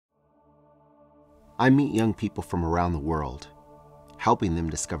I meet young people from around the world, helping them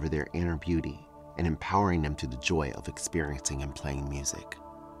discover their inner beauty and empowering them through the joy of experiencing and playing music.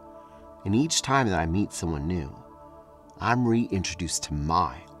 And each time that I meet someone new, I'm reintroduced to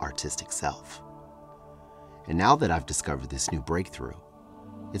my artistic self. And now that I've discovered this new breakthrough,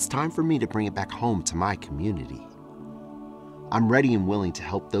 it's time for me to bring it back home to my community. I'm ready and willing to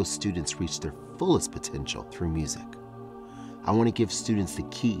help those students reach their fullest potential through music. I want to give students the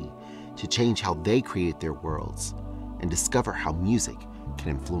key to change how they create their worlds and discover how music can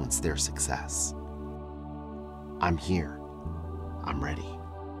influence their success. I'm here. I'm ready.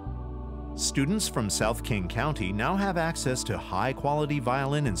 Students from South King County now have access to high-quality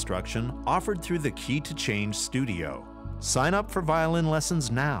violin instruction offered through the Key to Change studio. Sign up for violin lessons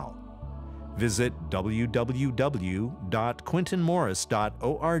now. Visit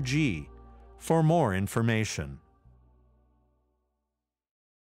www.quintonmorris.org for more information.